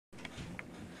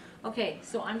Okay,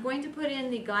 so I'm going to put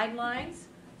in the guidelines.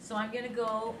 So I'm going to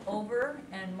go over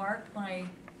and mark my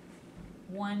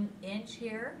 1 inch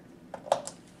here.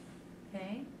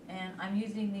 Okay, and I'm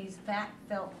using these fat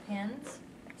felt pens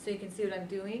so you can see what I'm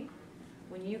doing.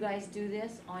 When you guys do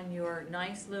this on your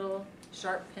nice little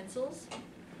sharp pencils,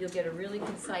 you'll get a really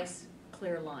concise,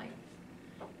 clear line.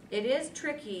 It is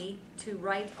tricky to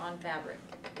write on fabric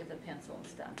with a pencil and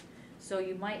stuff. So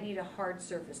you might need a hard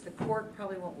surface. The cork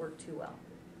probably won't work too well.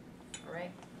 All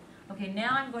right. Okay, now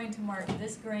I'm going to mark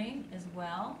this grain as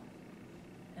well.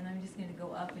 And I'm just going to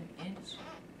go up 1 inch.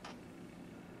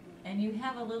 And you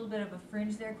have a little bit of a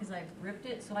fringe there because I've ripped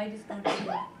it. So I just go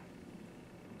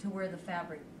to where the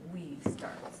fabric weave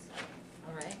starts.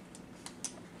 All right.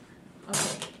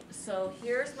 Okay, so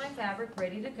here's my fabric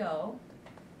ready to go.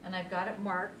 And I've got it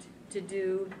marked to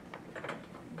do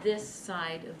this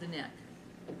side of the neck.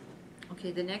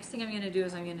 Okay, the next thing I'm going to do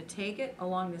is I'm going to take it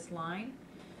along this line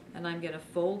and I'm going to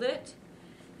fold it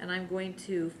and I'm going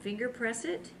to finger press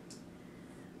it,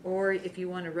 or if you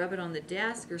want to rub it on the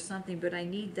desk or something, but I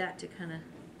need that to kind of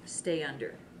stay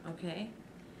under, okay?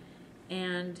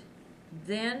 And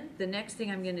then the next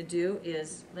thing I'm going to do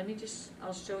is,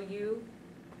 I'll show you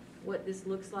what this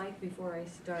looks like before I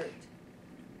start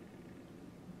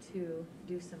to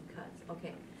do some cuts.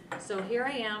 Okay, so here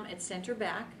I am at center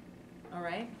back, all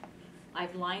right?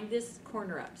 I've lined this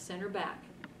corner up, center back.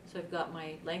 So I've got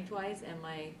my lengthwise and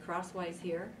my crosswise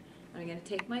here. I'm going to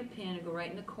take my pin and go right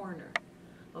in the corner.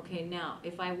 Okay, now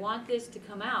if I want this to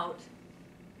come out,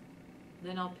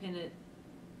 then I'll pin it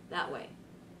that way,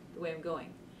 the way I'm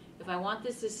going. If I want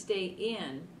this to stay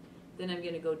in, then I'm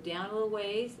going to go down a little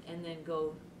ways and then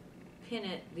go pin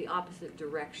it the opposite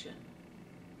direction.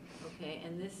 Okay,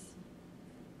 and this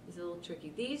is a little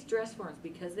tricky. These dress forms,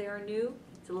 because they are new,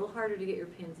 it's a little harder to get your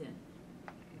pins in.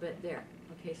 But there.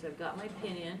 Okay, so I've got my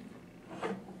pin in.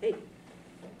 Hey.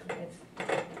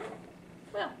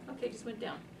 Well, okay, just went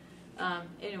down.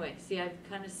 Anyway, see, I've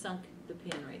kind of sunk the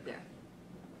pin right there.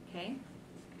 Okay?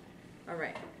 All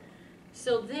right.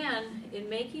 So then, in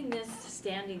making this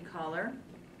standing collar,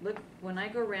 look, when I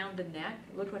go around the neck,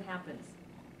 look what happens.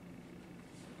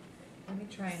 Let me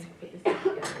try and put this together a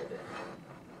little bit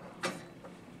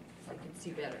so I can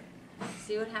see better.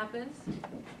 See what happens?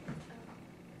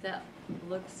 That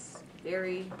looks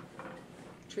very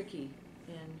tricky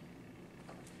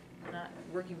and not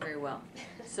working very well.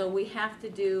 So we have to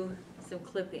do some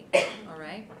clipping, all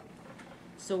right?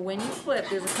 So when you clip,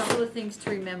 there's a couple of things to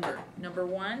remember. Number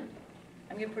one,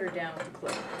 I'm going to put her down to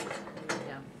clip.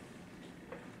 Down.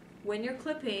 When you're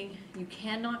clipping, you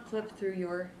cannot clip through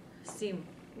your seam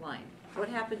line. What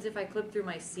happens if I clip through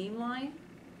my seam line?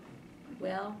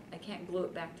 Well, I can't glue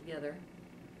it back together.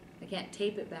 I can't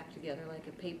tape it back together like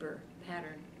a paper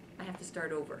pattern. I have to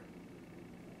start over.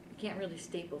 You can't really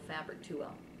staple fabric too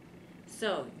well.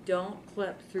 So don't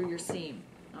clip through your seam,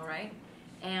 all right?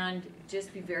 And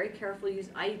just be very careful.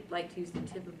 I like to use the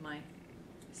tip of my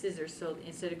scissors, so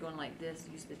instead of going like this,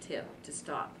 use the tip to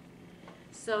stop.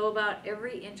 So about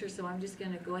every inch or so, I'm just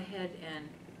going to go ahead and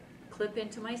clip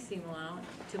into my seam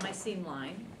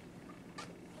line,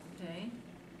 okay?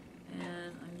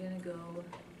 And I'm going to go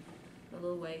a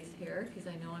little ways here because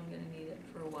I know I'm going to need it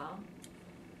for a while,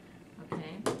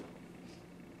 okay?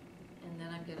 And then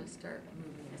I'm going to start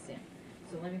moving this in.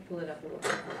 So let me pull it up a little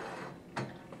bit.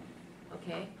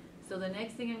 Okay, so the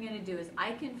next thing I'm going to do is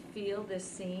I can feel this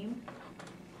seam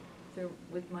through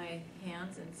with my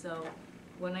hands, and so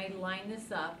when I line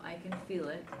this up, I can feel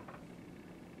it.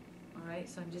 All right,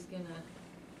 so I'm just going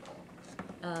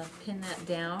to pin that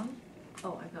down.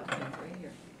 Oh, I've got pins right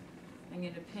here. I'm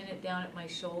going to pin it down at my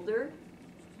shoulder,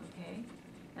 okay?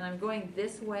 And I'm going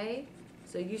this way,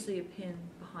 so usually a pin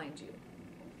behind you,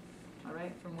 all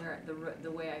right, from where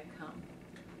the way I've come.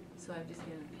 So I'm just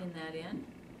going to pin that in,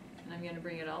 and I'm going to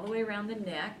bring it all the way around the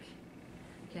neck.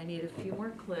 Okay, I need a few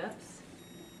more clips.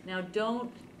 Now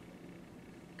don't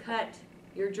cut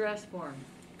your dress form.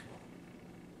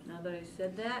 Now that I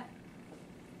said that,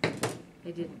 I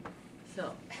didn't.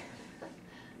 So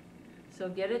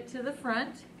get it to the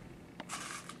front,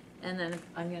 and then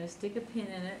I'm going to stick a pin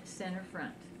in it center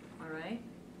front, all right?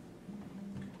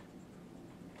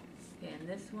 Okay, and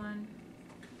this one.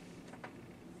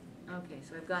 Okay,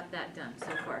 so I've got that done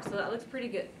so far. So that looks pretty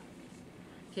good.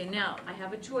 Okay, now I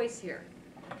have a choice here.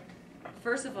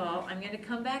 First of all, I'm going to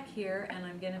come back here and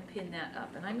I'm going to pin that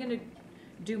up. And I'm going to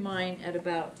do mine at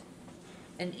about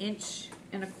 1.25 inches.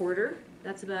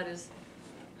 That's about as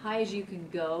high as you can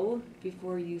go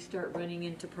before you start running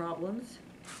into problems.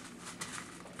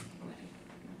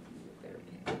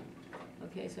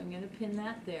 Okay, so I'm going to pin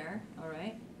that there, all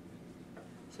right?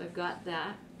 So I've got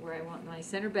that where I want my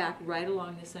center back right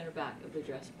along the center back of the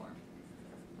dress form.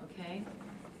 Okay?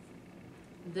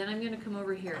 Then I'm going to come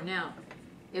over here. Now,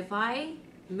 if I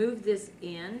move this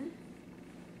in,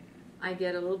 I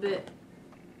get a little bit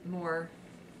more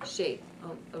shape,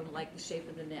 of like the shape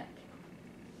of the neck.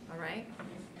 All right?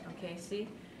 Okay, see?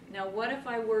 Now, what if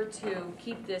I were to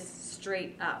keep this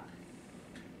straight up?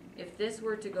 If this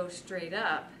were to go straight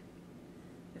up,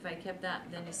 if I kept that,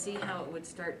 then you see how it would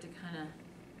start to kind of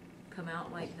come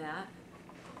out like that?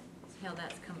 See how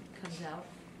that comes out?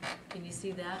 Can you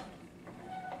see that?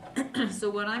 So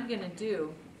what I'm going to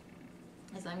do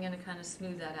is I'm going to kind of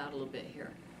smooth that out a little bit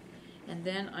here. And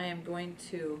then I am going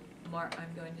to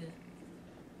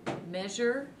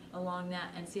measure along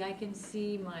that, and see, I can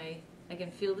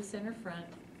feel the center front.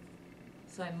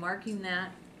 So I'm marking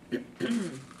that,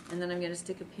 and then I'm going to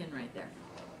stick a pin right there.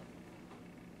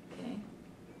 Okay?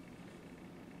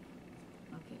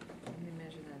 Okay, let me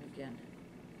measure that again.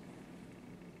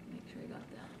 Make sure I got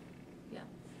that. Yeah.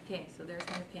 Okay, so there's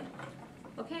my pin.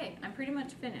 Okay, I'm pretty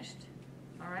much finished.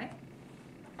 All right?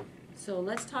 So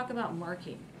let's talk about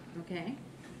marking, okay?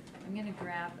 I'm going to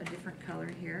grab a different color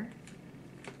here.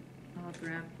 I'll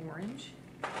grab orange.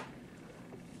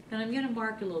 And I'm going to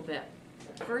mark a little bit.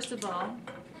 First of all,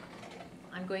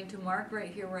 I'm going to mark right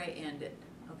here where I end it,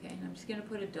 okay? And I'm just going to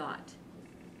put a dot.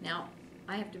 Now,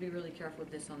 I have to be really careful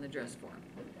with this on the dress form.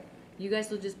 You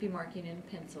guys will just be marking in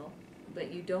pencil,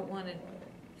 but you don't want to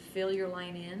fill your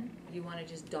line in. You want to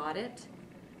just dot it,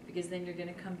 because then you're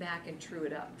going to come back and true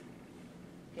it up.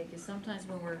 Okay, because sometimes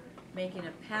when we're making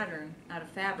a pattern out of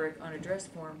fabric on a dress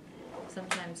form,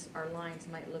 sometimes our lines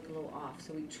might look a little off,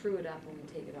 so we true it up when we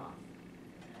take it off.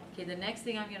 Okay, the next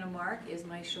thing I'm going to mark is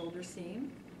my shoulder seam,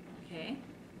 okay,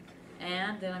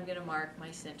 and then I'm going to mark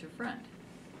my center front,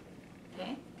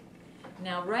 okay.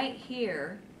 Now right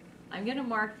here, I'm going to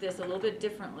mark this a little bit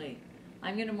differently.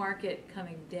 I'm going to mark it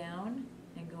coming down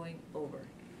and going over,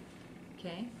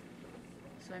 okay.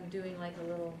 So I'm doing like a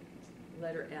little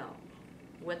letter L.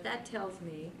 What that tells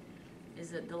me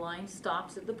is that the line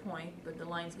stops at the point, but the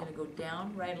line's going to go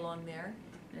down right along there,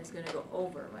 and it's going to go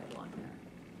over right along there.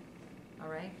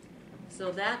 All right?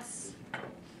 So that's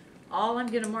all I'm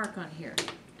going to mark on here.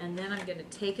 And then I'm going to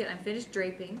take it. I'm finished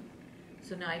draping.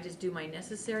 So now I just do my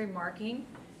necessary marking,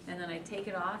 and then I take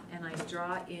it off, and I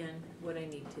draw in what I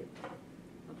need to.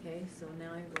 Okay? So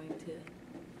now I'm going to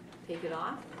take it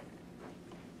off.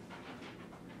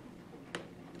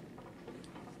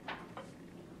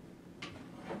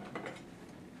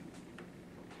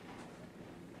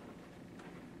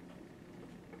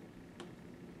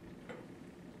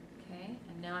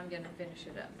 Now I'm going to finish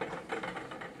it up.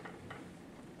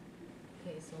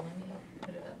 Okay, so let me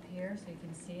put it up here so you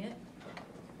can see it.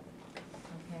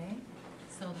 Okay,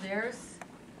 so there's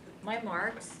my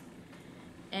marks.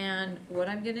 And what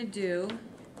I'm going to do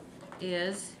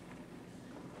is,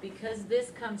 because this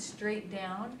comes straight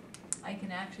down, I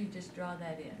can actually just draw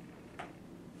that in.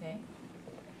 Okay?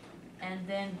 And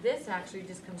then this actually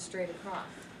just comes straight across.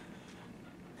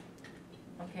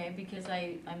 Okay, because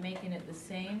I'm making it the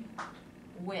same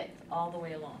width all the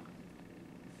way along.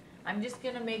 I'm just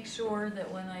going to make sure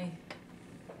that when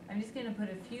I'm just going to put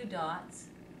a few dots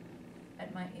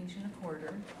at my 1.25 inches,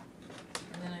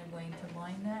 and then I'm going to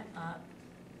line that up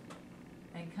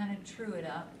and kind of true it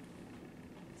up,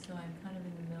 so I'm kind of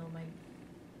in the middle of my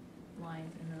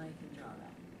lines, and then I can draw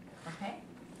that. Okay?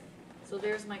 So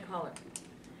there's my collar.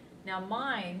 Now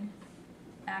mine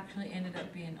actually ended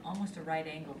up being almost a right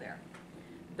angle there.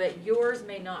 But yours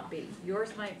may not be.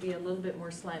 Yours might be a little bit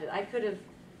more slanted. I could have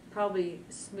probably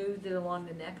smoothed it along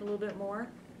the neck a little bit more,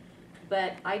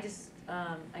 but I just,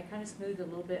 I kind of smoothed it a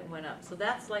little bit and went up. So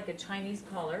that's like a Chinese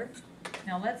collar.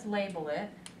 Now let's label it.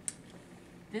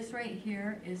 This right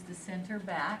here is the center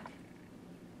back.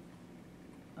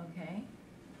 Okay.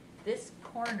 This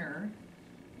corner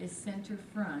is center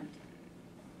front.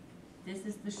 This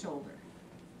is the shoulder.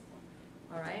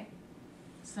 All right.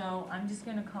 So I'm just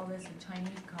going to call this a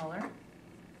Chinese collar.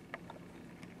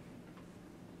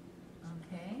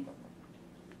 Okay.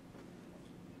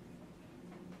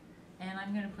 And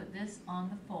I'm going to put this on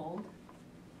the fold,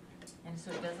 and so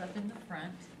it goes up in the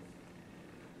front.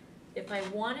 If I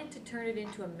wanted to turn it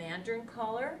into a mandarin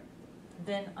collar,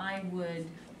 then I would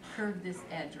curve this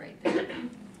edge right there.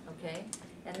 Okay?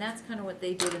 And that's kind of what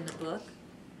they did in the book,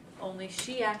 only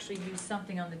she actually used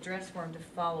something on the dress form to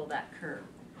follow that curve.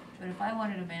 But if I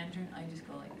wanted a mandarin, I just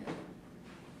go like this.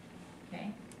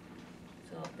 Okay?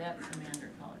 So that's a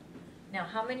mandarin collar. Now,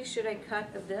 how many should I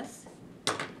cut of this?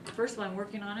 First of all, I'm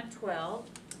working on a 12.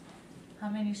 How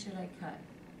many should I cut?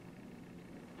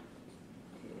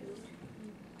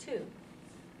 2.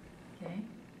 Okay.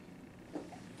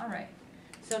 All right,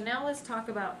 so now let's talk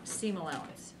about seam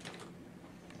allowance.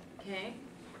 Okay,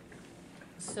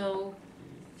 so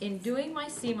in doing my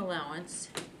seam allowance,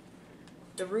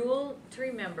 the rule to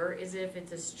remember is if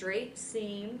it's a straight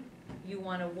seam, you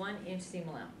want a 1-inch seam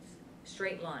allowance,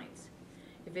 straight lines.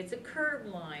 If it's a curved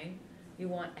line, you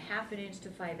want 1/2 inch to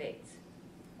 5/8.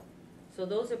 So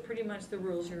those are pretty much the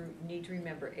rules you need to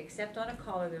remember, except on a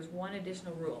collar, there's one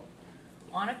additional rule.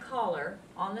 On a collar,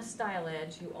 on the style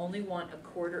edge, you only want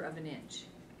 1/4 inch.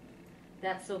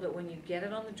 That's so that when you get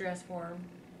it on the dress form,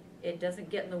 it doesn't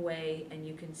get in the way and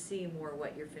you can see more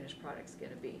what your finished product's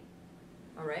gonna be.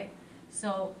 All right?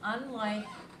 So unlike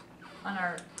on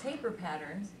our paper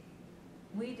patterns,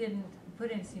 we didn't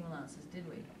put in seam allowances, did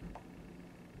we?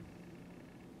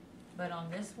 But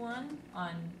on this one,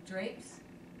 on drapes,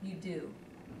 you do.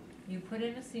 You put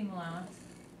in a seam allowance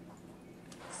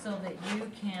so that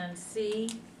you can see,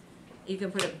 you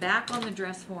can put it back on the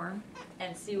dress form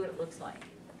and see what it looks like.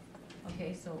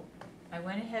 Okay, so I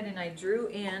went ahead and I drew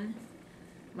in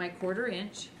my 1/4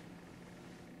 inch,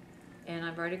 and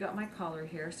I've already got my collar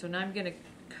here, so now I'm going to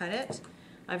cut it.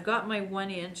 I've got my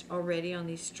 1 inch already on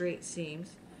these straight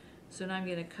seams, so now I'm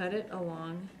going to cut it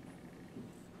along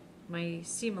my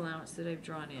seam allowance that I've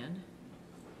drawn in.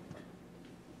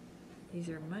 These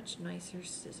are much nicer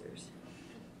scissors.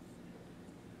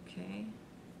 Okay.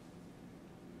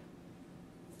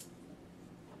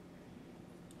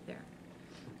 There.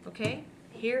 Okay,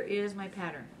 here is my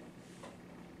pattern.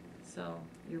 So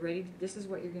you're ready, this is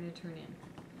what you're going to turn in.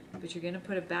 But you're going to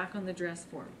put it back on the dress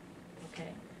form.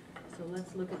 Okay, so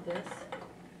let's look at this.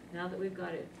 Now that we've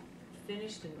got it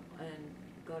finished and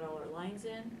got all our lines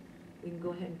in, we can go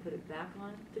ahead and put it back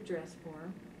on the dress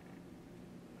form.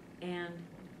 And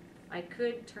I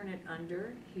could turn it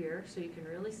under here so you can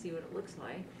really see what it looks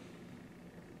like.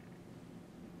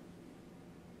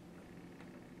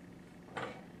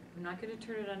 I'm not going to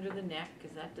turn it under the neck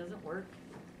because that doesn't work.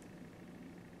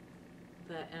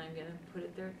 And I'm going to put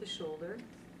it there at the shoulder.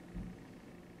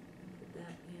 Put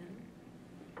that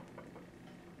in.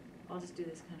 I'll just do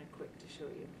this kind of quick to show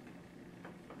you.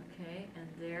 Okay, and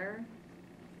there.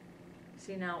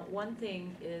 See, now one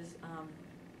thing is,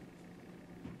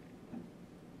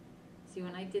 see,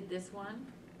 when I did this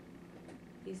one,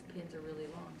 these pins are really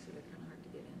long, so they're kind of hard to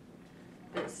get in.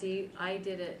 But see, I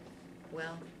did it,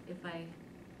 well, if I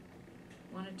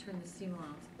want to turn the seam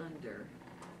allowance under,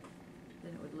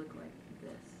 then it would look like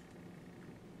this.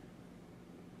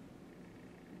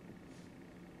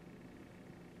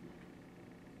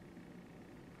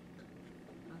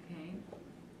 Okay,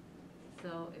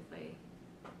 so if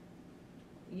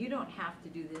you don't have to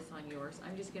do this on yours,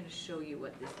 I'm just going to show you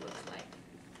what this looks like.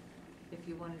 If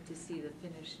you wanted to see the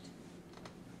finished,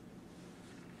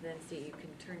 then see, you can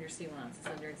turn your seam allowances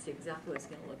under and see exactly what it's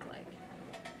going to look like.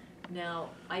 Now,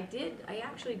 I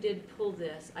actually did pull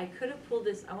this. I could have pulled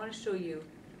this, I want to show you,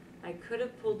 I could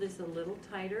have pulled this a little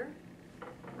tighter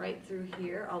right through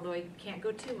here, although I can't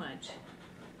go too much.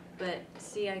 But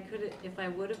see, I could have, if I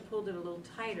would have pulled it a little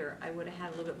tighter, I would have had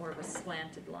a little bit more of a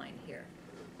slanted line here.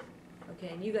 Okay,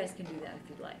 and you guys can do that if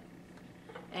you'd like.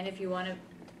 And if you want to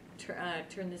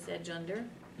turn this edge under,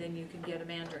 then you can get a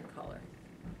mandarin collar.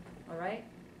 All right?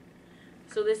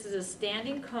 So this is a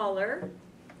standing collar,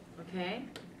 okay?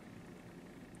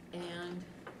 And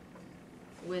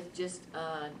with just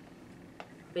a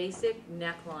basic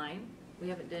neckline. We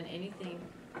haven't done anything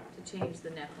to change the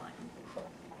neckline.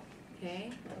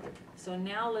 Okay? So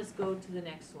now let's go to the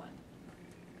next one.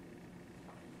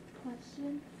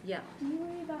 Question? Yeah. Do you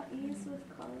worry about ease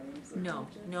with colors? No,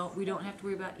 no, we don't have to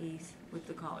worry about ease with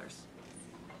the collars.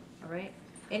 All right?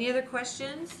 Any other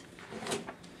questions?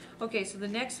 Okay, so the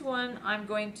next one I'm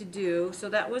going to do, so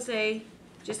that was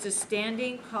just a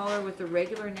standing collar with a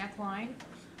regular neckline.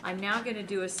 I'm now going to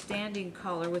do a standing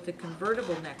collar with a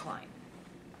convertible neckline.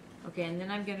 Okay, and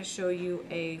then I'm going to show you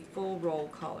a full roll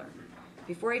collar.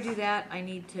 Before I do that, I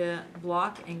need to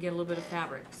block and get a little bit of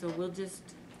fabric. So we'll just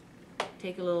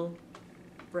take a little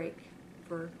break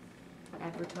for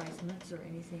advertisements or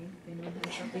anything. If anyone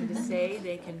has something to say,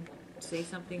 they can say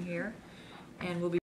something here. And we'll be